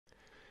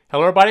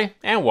Hello everybody,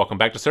 and welcome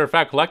back to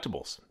Certified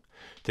Collectibles.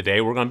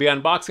 Today we're going to be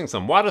unboxing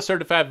some WATA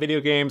certified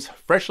video games,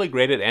 freshly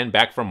graded and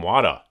back from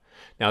WATA.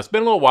 Now it's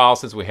been a little while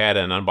since we had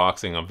an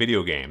unboxing of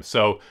video games,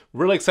 so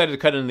really excited to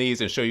cut into these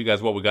and show you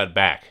guys what we got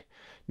back.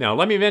 Now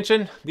let me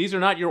mention, these are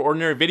not your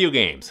ordinary video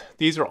games.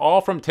 These are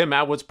all from Tim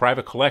Atwood's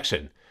private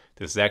collection.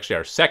 This is actually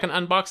our second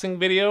unboxing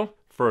video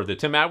for the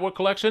Tim Atwood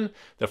collection.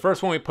 The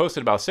first one we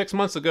posted about 6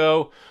 months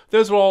ago.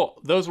 Those were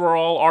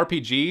all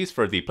RPGs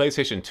for the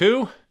PlayStation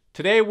 2.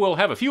 Today we'll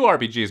have a few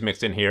RPGs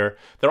mixed in here.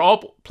 They're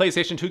all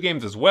PlayStation 2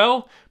 games as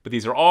well, but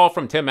these are all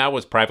from Tim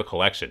Atwood's private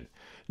collection.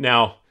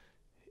 Now,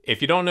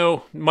 if you don't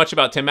know much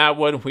about Tim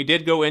Atwood, we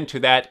did go into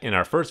that in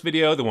our first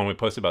video, the one we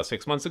posted about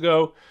 6 months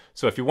ago.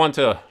 So if you want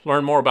to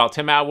learn more about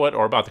Tim Atwood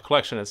or about the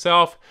collection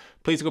itself,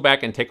 please go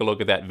back and take a look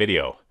at that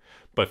video.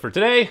 But for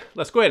today,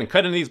 let's go ahead and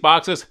cut into these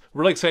boxes.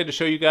 Really excited to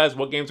show you guys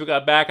what games we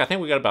got back. I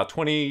think we got about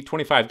 20,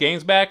 25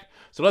 games back.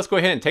 So let's go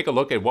ahead and take a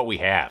look at what we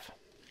have.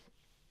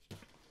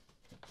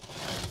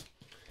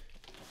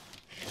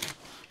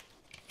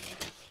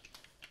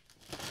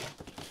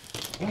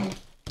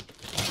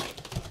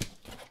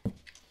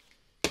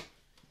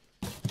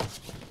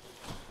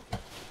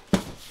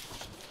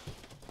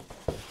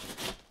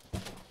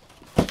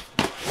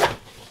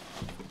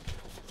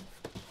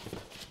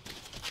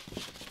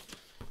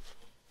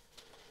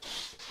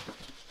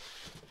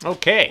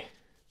 Okay,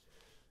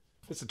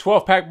 it's a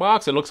 12-pack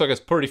box. It looks like it's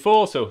pretty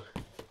full, so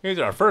here's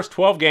our first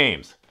 12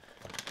 games.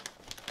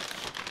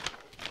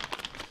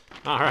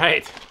 All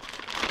right,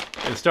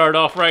 and start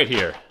off right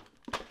here.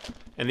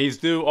 And these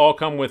do all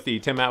come with the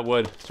Tim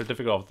Atwood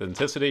Certificate of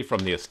Authenticity from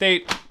the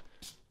estate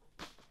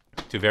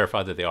to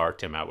verify that they are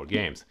Tim Atwood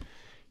games.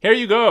 Here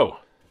you go.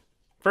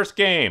 First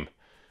game,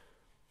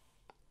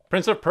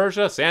 Prince of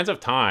Persia: Sands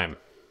of Time.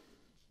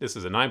 This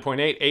is a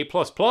 9.8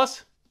 A++.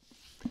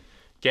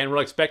 Can't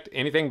really expect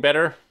anything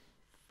better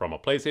from a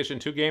PlayStation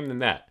 2 game than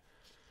that.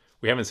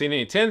 We haven't seen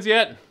any tins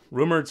yet.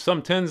 Rumored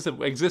some tins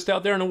that exist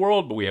out there in the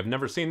world, but we have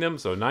never seen them.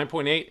 So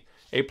 9.8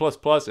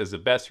 A++ is the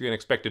best you can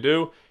expect to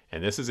do.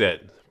 And this is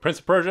it. Prince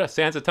of Persia: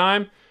 Sands of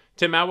Time,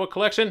 Tim Atwood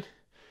Collection.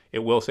 It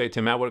will say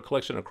Tim Atwood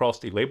Collection across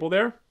the label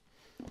there.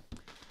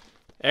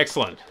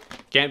 Excellent.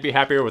 Can't be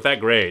happier with that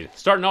grade.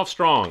 Starting off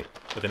strong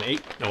with an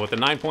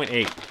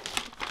 9.8.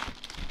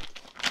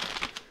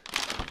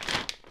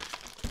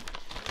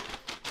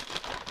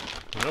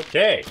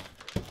 Okay,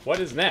 what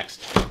is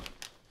next?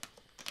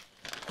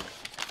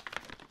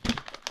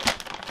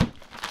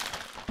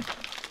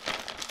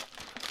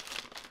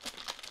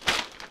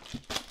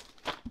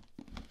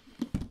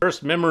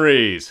 First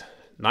Memories,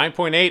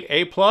 9.8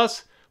 A+.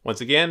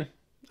 Once again,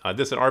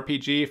 this is an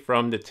RPG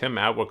from the Tim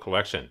Atwood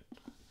collection.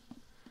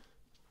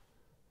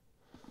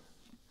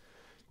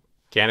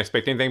 Can't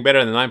expect anything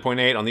better than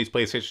 9.8 on these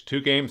PlayStation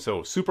 2 games,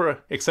 so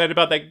super excited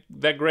about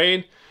that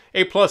grade.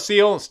 A+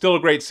 seal, still a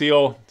great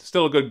seal,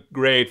 still a good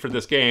grade for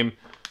this game.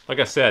 Like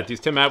I said, these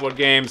Tim Atwood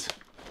games,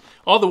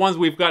 all the ones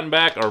we've gotten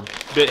back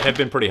have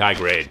been pretty high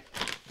grade.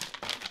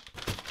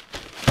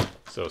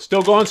 So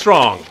still going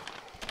strong.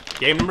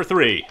 Game number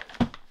 3.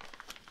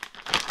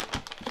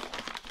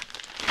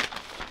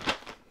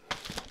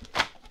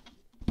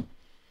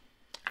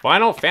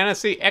 Final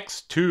Fantasy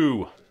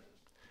X2.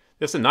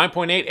 This is a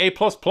 9.8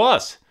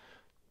 A++.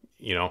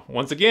 You know,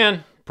 once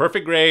again,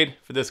 perfect grade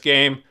for this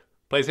game.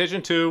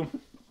 PlayStation 2.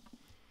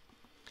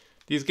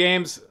 These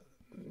games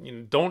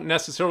don't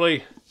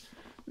necessarily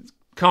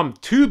come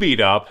too beat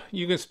up.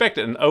 You can expect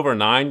an over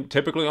 9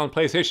 typically on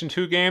PlayStation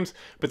 2 games,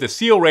 but the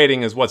seal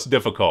rating is what's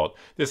difficult.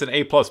 This is an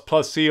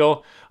A++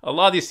 seal. A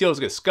lot of these seals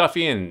get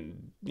scuffy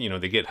and,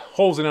 they get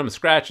holes in them, and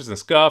scratches and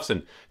scuffs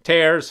and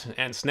tears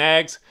and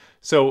snags.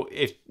 So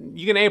if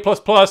you get an A++,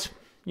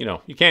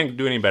 you can't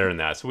do any better than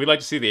that. So we'd like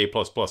to see the A++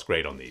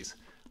 grade on these.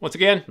 Once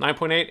again,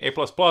 9.8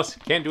 A++,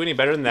 can't do any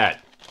better than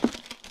that.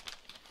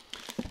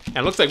 And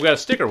it looks like we got a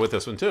sticker with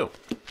this one too.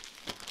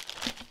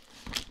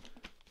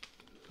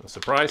 A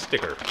surprise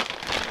sticker.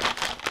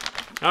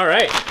 All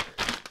right.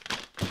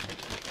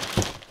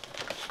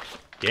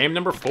 Game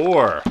number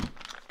 4.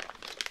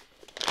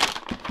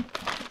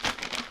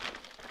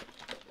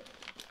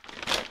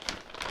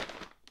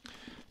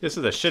 This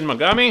is a Shin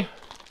Megami.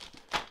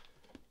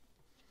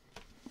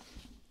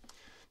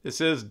 This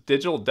is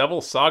Digital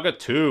Devil Saga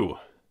 2.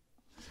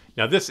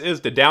 Now this is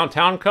the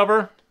downtown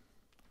cover.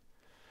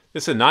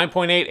 This is a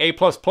 9.8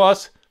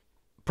 A++.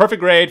 Perfect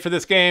grade for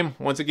this game.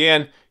 Once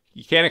again,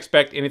 you can't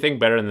expect anything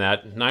better than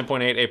that.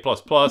 9.8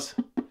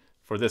 A++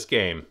 for this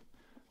game.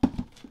 I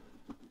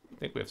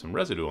think we have some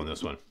residue on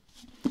this one.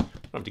 I'll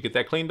have to get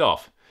that cleaned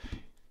off.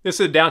 This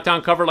is a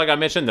downtown cover, like I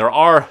mentioned. There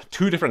are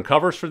 2 different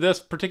covers for this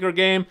particular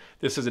game.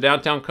 This is a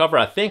downtown cover.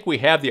 I think we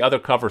have the other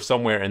cover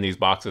somewhere in these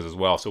boxes as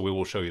well, so we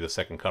will show you the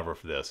second cover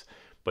for this.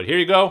 But here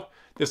you go.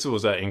 This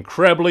was an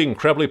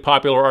incredibly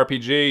popular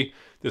RPG.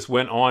 This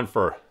went on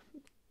for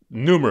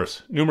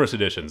numerous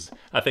editions.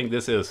 I think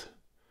this is,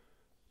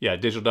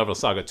 Digital Devil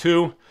Saga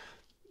 2.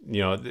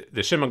 you know,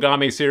 the Shin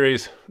Megami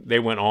series, they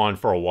went on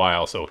for a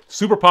while. So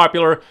super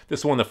popular.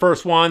 This is one of the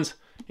first ones.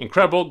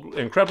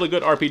 Incredibly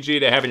good RPG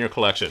to have in your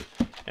collection.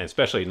 And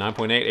especially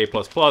 9.8 A++,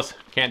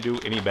 can't do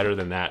any better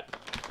than that.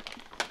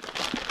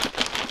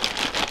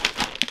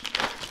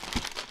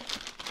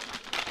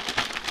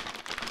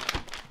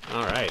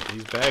 All right,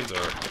 these bags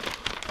are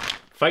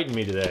fighting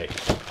me today.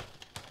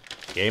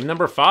 Game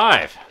number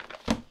 5.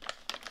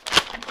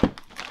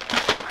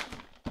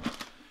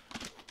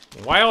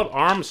 Wild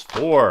Arms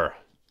 4.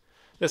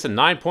 This is a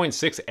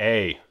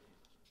 9.6A.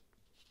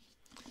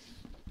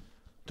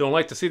 Don't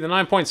like to see the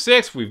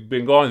 9.6. We've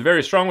been going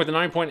very strong with the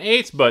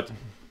 9.8s, but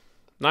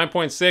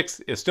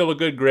 9.6 is still a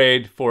good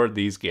grade for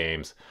these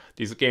games.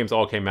 These games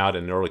all came out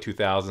in the early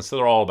 2000s, so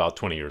they're all about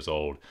 20 years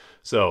old.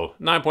 So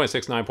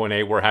 9.6,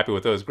 9.8, we're happy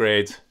with those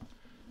grades.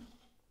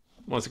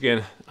 Once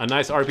again, a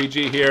nice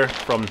RPG here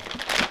from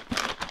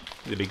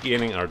the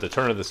beginning, or the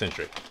turn of the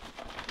century.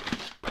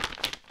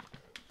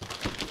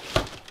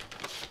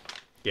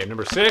 Game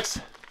number 6.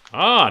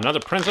 Ah, another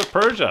Prince of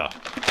Persia.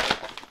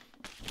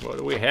 What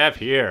do we have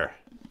here?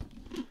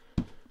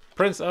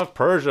 Prince of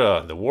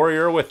Persia, The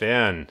Warrior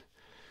Within.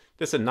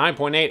 This is a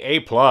 9.8 A+.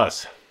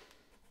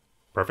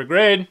 Perfect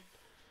grade.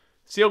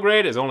 Seal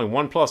grade is only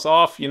 1+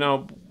 off. You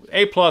know,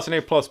 A+ and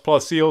A++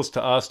 seals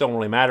to us don't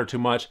really matter too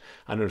much.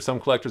 I know some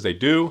collectors they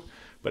do,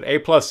 but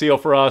A+ seal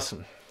for us,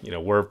 you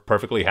know, we're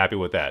perfectly happy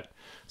with that.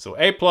 So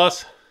A+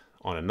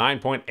 on a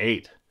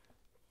 9.8.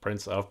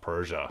 Prince of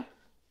Persia.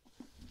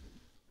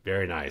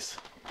 Very nice.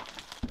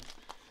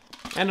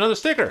 And another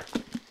sticker.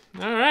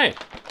 All right.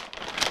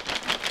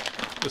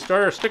 The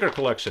starter sticker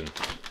collection.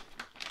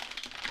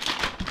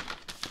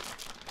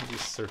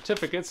 These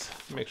certificates,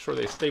 make sure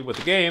they stay with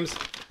the games.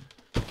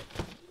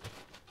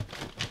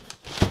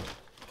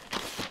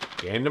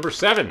 Game number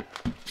 7.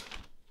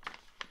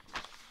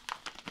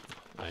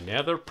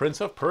 Another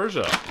Prince of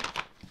Persia.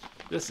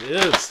 This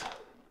is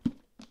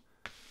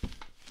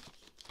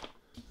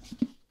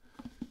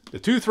The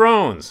Two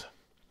Thrones.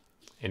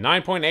 A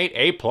 9.8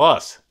 A+.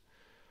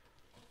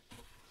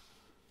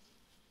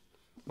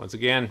 Once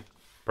again,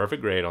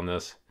 perfect grade on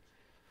this.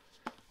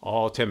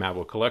 All Tim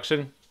Atwood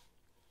collection.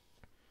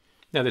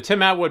 Now the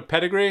Tim Atwood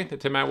pedigree, the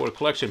Tim Atwood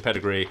collection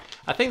pedigree,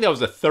 I think that was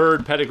the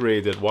 3rd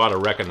pedigree that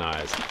WATA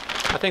recognized.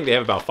 I think they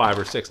have about 5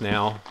 or 6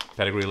 now,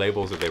 pedigree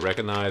labels that they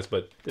recognize,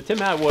 but the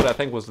Tim Atwood I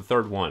think was the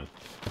 3rd one.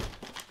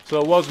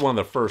 So it was one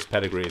of the first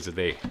pedigrees that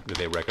they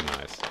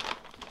recognized.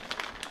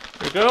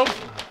 Here we go.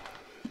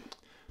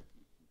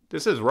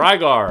 This is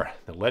Rygar,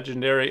 the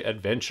Legendary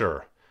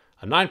Adventure.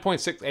 A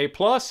 9.6 A+.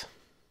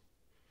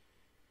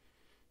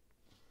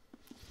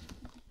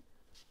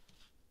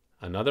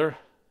 Another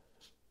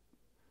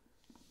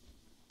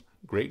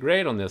great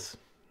grade on this.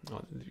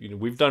 You know,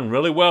 we've done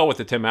really well with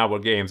the Tim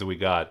Atwood games that we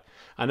got.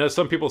 I know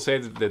some people say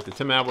that the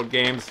Tim Atwood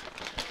games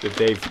that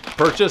they've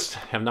purchased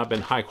have not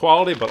been high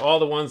quality, but all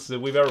the ones that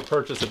we've ever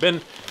purchased have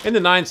been in the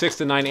 9.6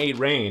 to 9.8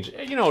 range.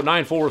 You know,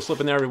 9.4 will slip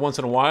in there every once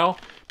in a while,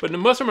 but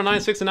most of them are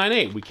 9.6 and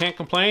 9.8. We can't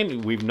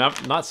complain. We've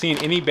not seen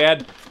any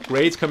bad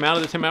grades come out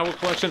of the Tim Atwood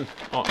collection.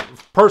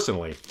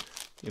 Personally,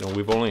 you know,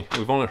 we've only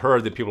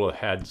heard that people have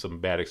had some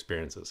bad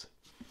experiences.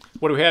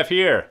 What do we have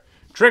here?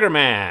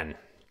 Triggerman.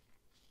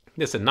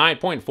 This is a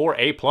 9.4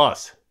 A+.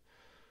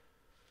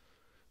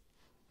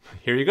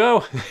 Here you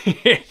go.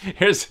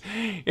 here's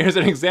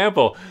an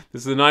example.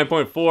 This is a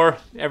 9.4.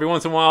 Every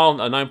once in a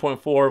while, a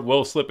 9.4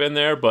 will slip in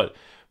there, but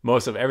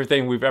most of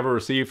everything we've ever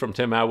received from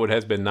Tim Atwood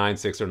has been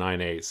 9.6 or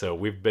 9.8. So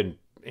we've been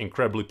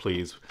incredibly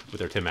pleased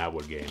with our Tim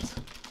Atwood games.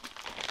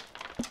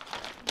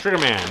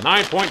 Triggerman,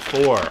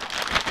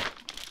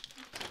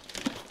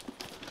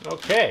 9.4.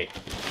 Okay.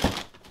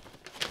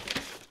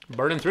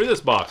 Burning through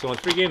this box. Only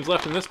 3 games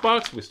left in this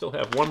box. We still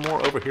have 1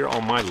 more over here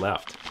on my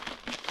left.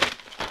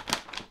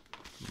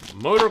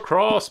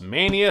 Motocross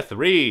Mania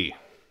 3.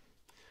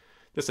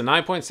 This is a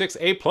 9.6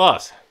 A+.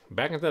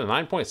 Back into the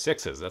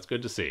 9.6s. That's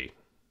good to see.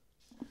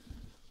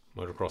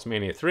 Motocross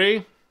Mania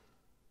 3.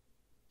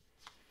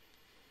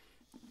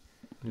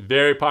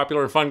 Very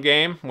popular and fun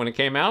game when it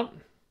came out.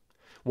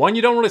 One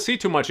you don't really see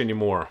too much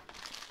anymore.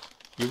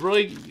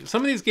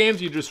 Some of these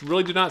games you just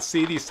really do not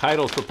see these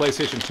titles for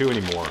PlayStation 2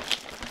 anymore.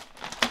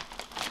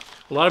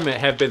 A lot of them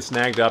have been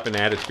snagged up and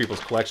added to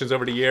people's collections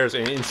over the years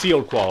in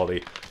sealed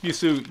quality. You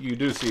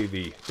do see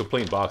the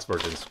complete box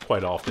versions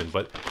quite often,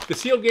 but the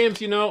sealed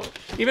games, you know,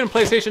 even in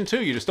PlayStation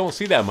 2, you just don't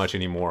see that much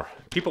anymore.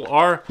 People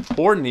are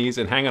hoarding these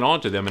and hanging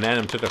on to them and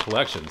adding them to their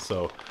collection,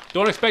 so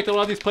don't expect a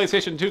lot of these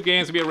PlayStation 2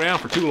 games to be around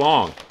for too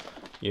long.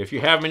 If you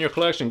have them in your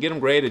collection, get them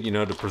graded, you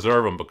know, to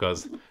preserve them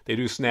because they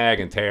do snag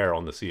and tear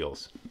on the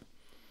seals.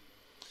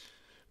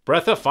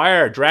 Breath of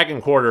Fire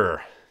Dragon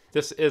Quarter.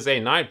 This is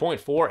a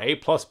 9.4 A++.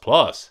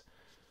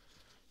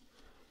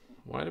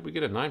 Why did we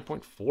get a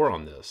 9.4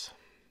 on this?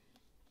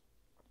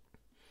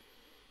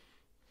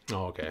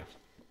 Oh, okay.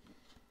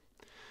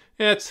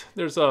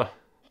 There's a...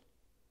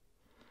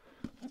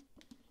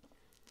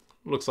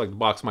 Looks like the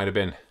box might have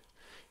been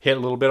hit a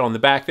little bit on the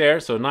back there,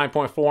 so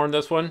 9.4 on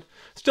this one.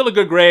 Still a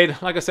good grade.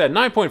 Like I said,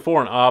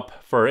 9.4 and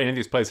up for any of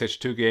these PlayStation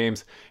 2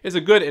 games is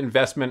a good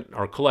investment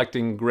or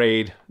collecting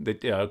grade,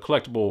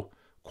 collectible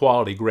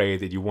quality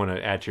grade that you want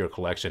to add to your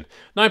collection.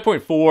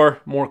 9.4,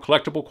 more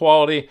collectible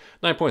quality.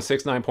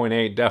 9.6,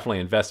 9.8, definitely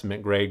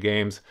investment grade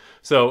games.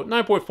 So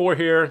 9.4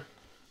 here.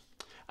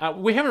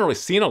 We haven't really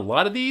seen a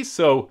lot of these,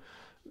 so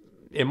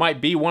it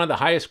might be one of the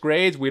highest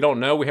grades. We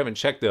don't know. We haven't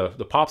checked the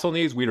pops on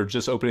these. We are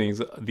just opening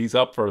these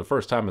up for the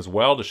first time as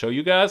well to show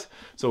you guys.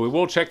 So we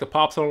will check the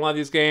pops on a lot of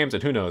these games,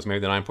 and who knows,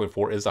 maybe the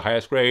 9.4 is the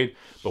highest grade,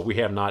 but we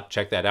have not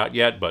checked that out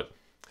yet. But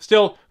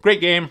still,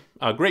 great game,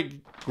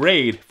 great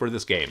grade for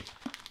this game.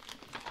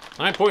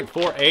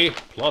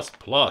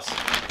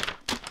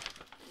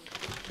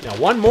 9.4A++. Now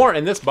one more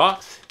in this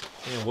box,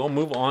 and we'll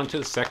move on to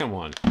the second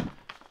one.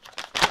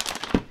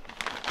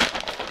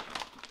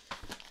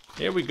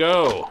 Here we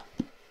go.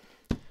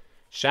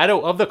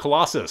 Shadow of the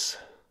Colossus.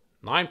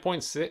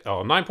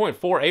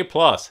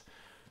 9.4A+.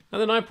 Now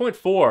the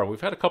 9.4,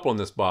 we've had a couple in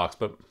this box,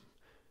 but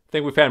I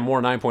think we've had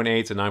more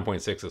 9.8s and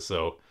 9.6s,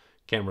 so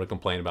can't really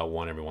complain about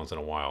one every once in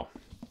a while.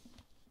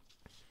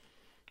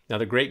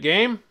 Another great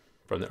game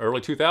from the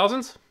early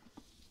 2000s.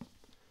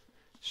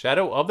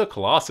 Shadow of the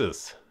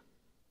Colossus.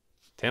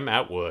 Tim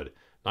Atwood.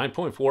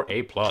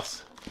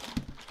 9.4A+.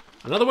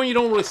 Another one you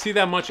don't really see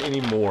that much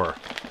anymore.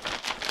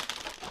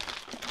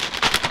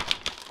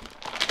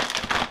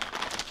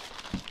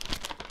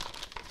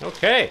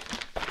 Okay.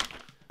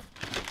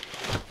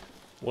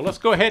 Well, let's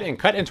go ahead and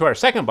cut into our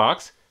second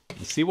box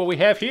and see what we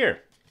have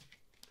here.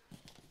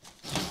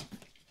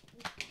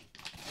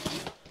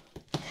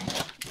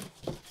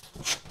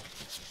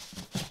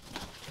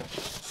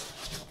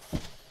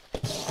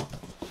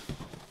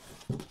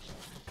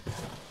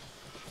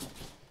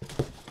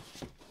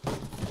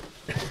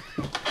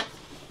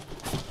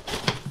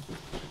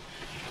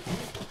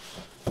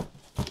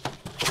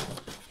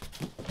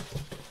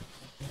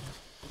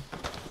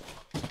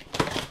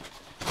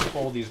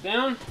 Fold these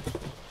down.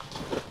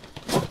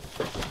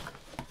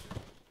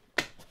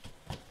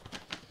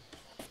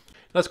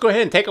 Let's go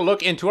ahead and take a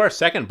look into our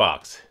second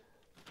box.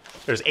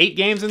 There's 8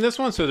 games in this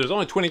one, so there's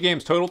only 20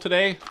 games total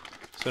today.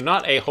 So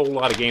not a whole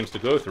lot of games to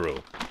go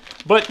through.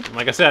 But,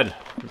 like I said,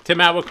 Tim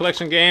Atwood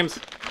collection games,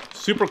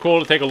 super cool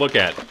to take a look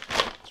at.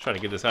 Let's try to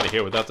get this out of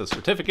here without the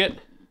certificate.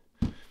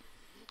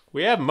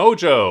 We have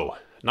Mojo,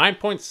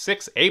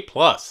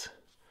 9.6A+.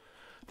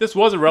 This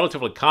was a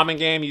relatively common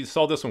game. You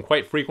saw this one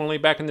quite frequently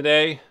back in the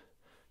day.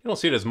 You don't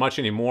see it as much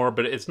anymore,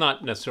 but it's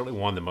not necessarily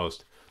one of the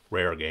most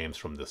rare games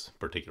from this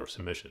particular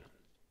submission.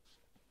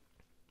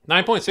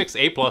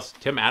 9.6A+,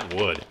 Tim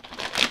Atwood,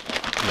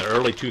 in the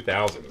early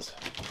 2000s.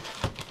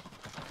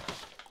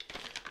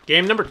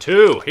 Game number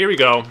 2, here we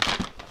go.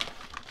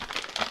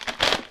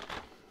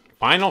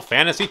 Final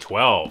Fantasy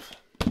XII.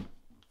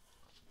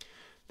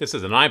 This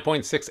is a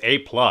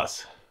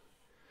 9.6A+.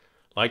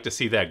 Like to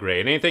see that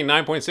grade. Anything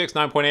 9.6,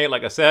 9.8,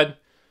 like I said,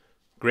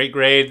 great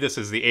grade. This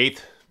is the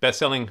 8th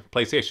best-selling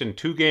PlayStation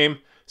 2 game.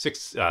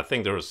 I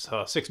think there was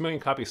 6 million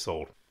copies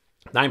sold.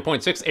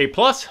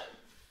 9.6A+.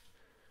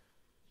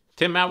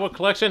 Tim Atwood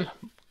collection.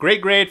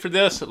 Great grade for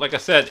this. Like I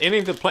said, any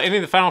of the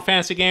Final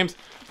Fantasy games,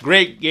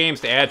 great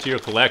games to add to your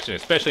collection,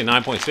 especially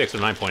 9.6 or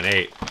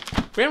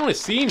 9.8. We haven't really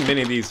seen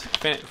many of these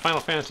Final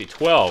Fantasy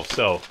 12,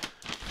 so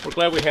we're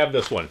glad we have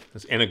this one.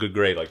 It's in a good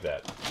grade like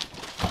that.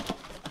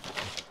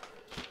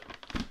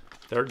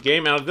 Third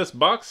game out of this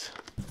box.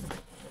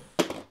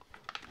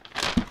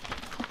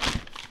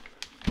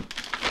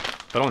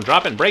 But don't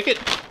drop it and break it.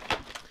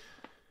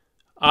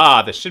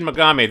 Ah, the Shin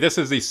Megami. This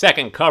is the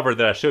second cover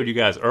that I showed you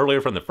guys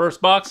earlier from the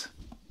first box.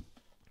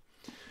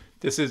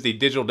 This is the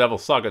Digital Devil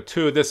Saga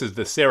 2. This is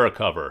the Sarah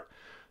cover.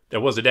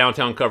 There was a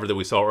Downtown cover that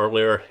we saw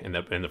earlier in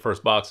the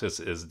first box. This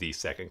is the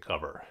second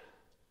cover.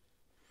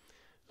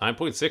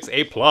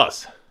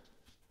 9.6A+.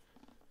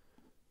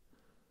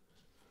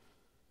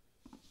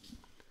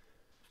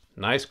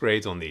 Nice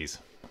grades on these.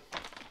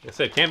 Like I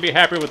said, can't be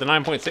happier with the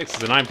 9.6s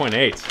and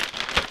 9.8s.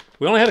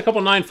 We only had a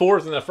couple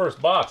 9.4s in the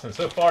first box, and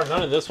so far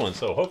none in this one,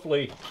 so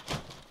hopefully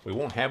we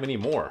won't have any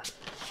more.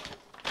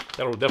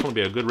 That'll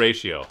definitely be a good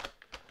ratio.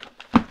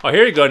 Oh,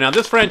 here you go. Now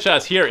this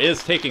franchise here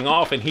is taking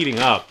off and heating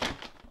up.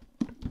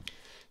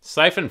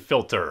 Siphon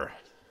Filter.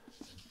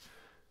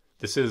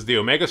 This is the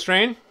Omega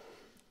strain.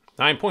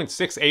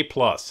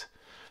 9.6A+.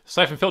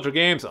 Siphon Filter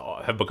games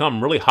have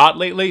become really hot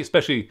lately,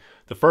 especially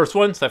the first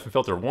one, Siphon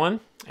Filter 1,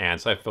 and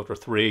Siphon Filter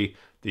 3,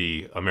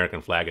 the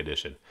American Flag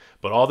Edition.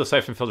 But all the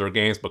Siphon Filter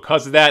games,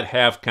 because of that,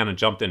 have kind of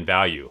jumped in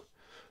value.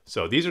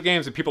 So these are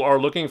games that people are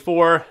looking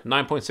for.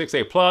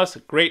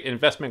 9.6A+, great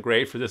investment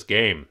grade for this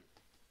game.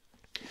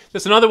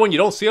 This is another one you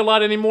don't see a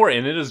lot anymore,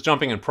 and it is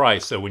jumping in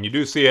price. So when you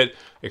do see it,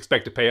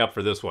 expect to pay up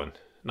for this one.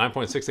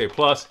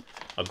 9.6A+,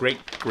 a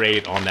great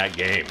grade on that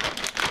game.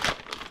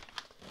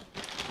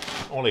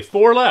 Only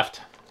 4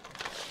 left.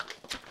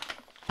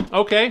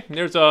 Okay,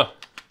 there's a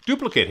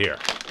duplicate here.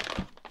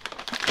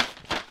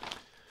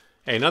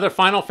 Another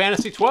Final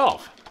Fantasy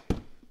 12.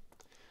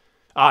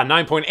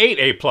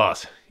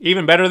 9.8A+.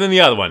 Even better than the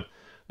other one.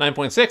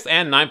 9.6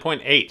 and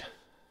 9.8.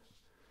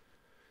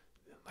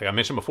 Like I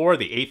mentioned before,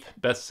 the 8th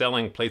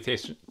best-selling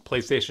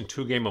PlayStation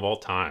 2 game of all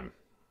time.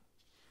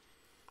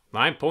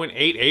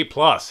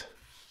 9.8A+.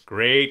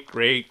 Great,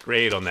 great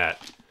grade on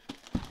that.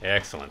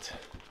 Excellent.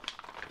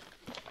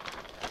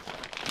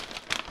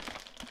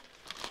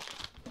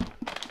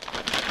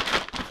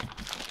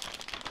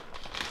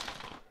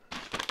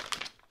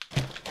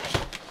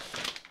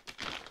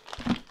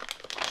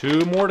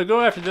 Two more to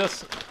go after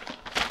this.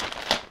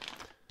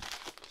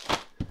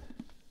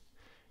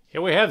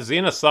 Here we have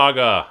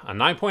Xenosaga, a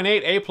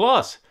 9.8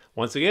 A+.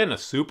 Once again, a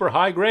super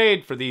high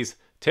grade for these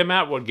Tim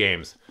Atwood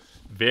games.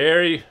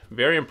 Very,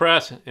 very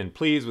impressed and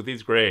pleased with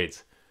these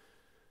grades.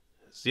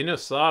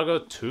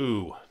 Xenosaga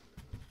 2.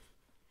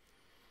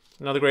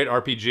 Another great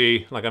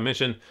RPG. Like I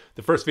mentioned,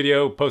 the first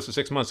video posted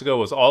 6 months ago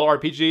was all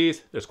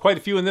RPGs. There's quite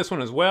a few in this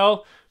one as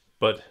well,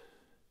 but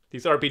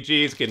these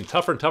RPGs getting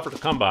tougher and tougher to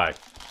come by.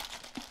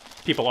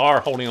 People are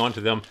holding on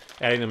to them,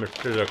 adding them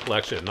to their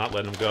collection, not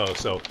letting them go.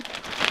 So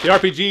the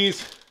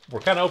RPGs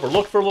were kind of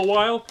overlooked for a little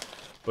while,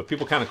 but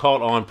people kind of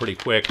caught on pretty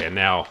quick, and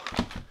now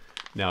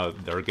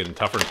they're getting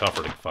tougher and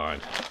tougher to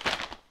find.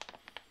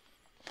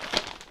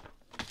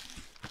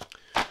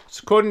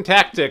 Suikoden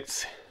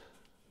Tactics.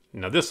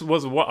 Now this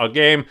was a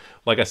game,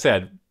 like I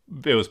said,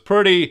 it was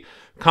pretty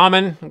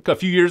common a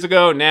few years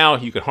ago. Now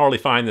you could hardly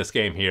find this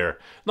game here.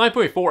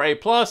 9.4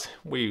 A+.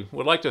 We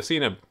would like to have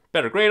seen a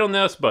better grade on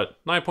this,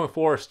 but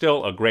 9.4 is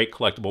still a great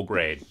collectible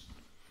grade.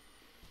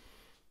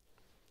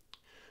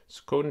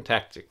 Suikoden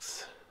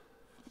Tactics.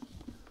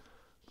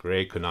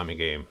 Great Konami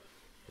game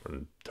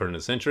from turn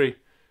of the century.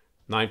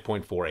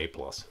 9.4 A+.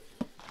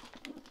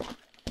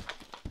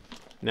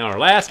 Now our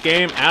last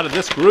game out of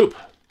this group.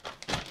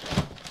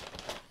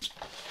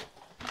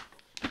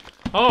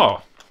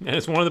 Oh, and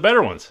it's one of the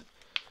better ones.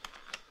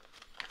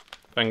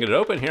 If I can get it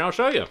open here, I'll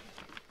show you.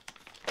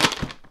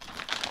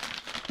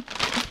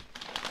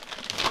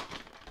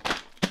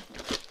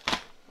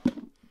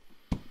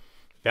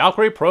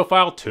 Valkyrie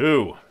Profile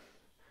 2.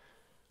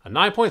 A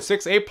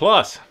 9.6 A+.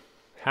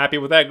 Happy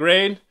with that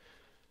grade.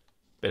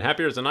 Been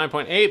happier as a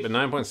 9.8, but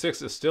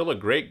 9.6 is still a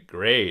great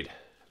grade.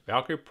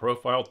 Valkyrie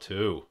Profile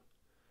 2.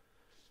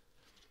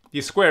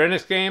 These Square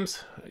Enix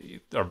games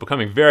are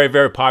becoming very,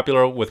 very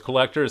popular with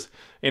collectors.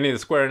 Any of the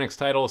Square Enix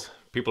titles,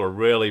 people are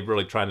really,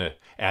 really trying to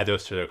add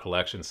those to their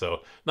collection.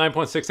 So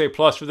 9.6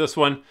 A+ for this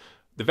one.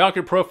 The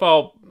Valkyrie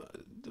Profile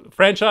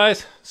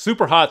franchise,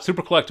 super hot,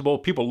 super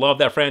collectible. People love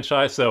that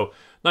franchise. So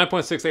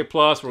 9.6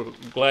 A+,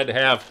 we're glad to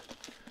have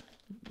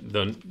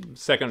the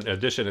second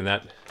edition in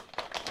that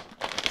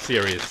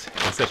series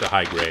in such a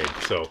high grade.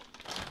 So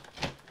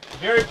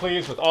very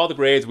pleased with all the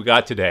grades we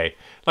got today.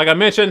 Like I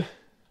mentioned,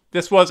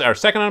 this was our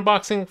second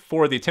unboxing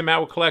for the Tim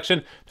Atwood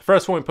collection. The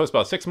first one we posted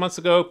about 6 months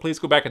ago. Please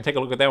go back and take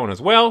a look at that one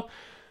as well.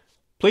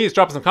 Please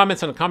drop some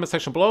comments in the comment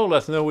section below.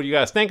 Let us know what you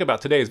guys think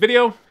about today's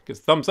video. Give us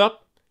a thumbs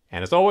up.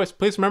 And as always,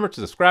 please remember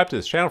to subscribe to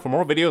this channel for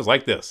more videos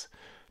like this.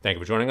 Thank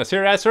you for joining us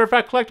here at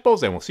Certified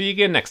Collectibles, and we'll see you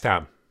again next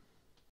time.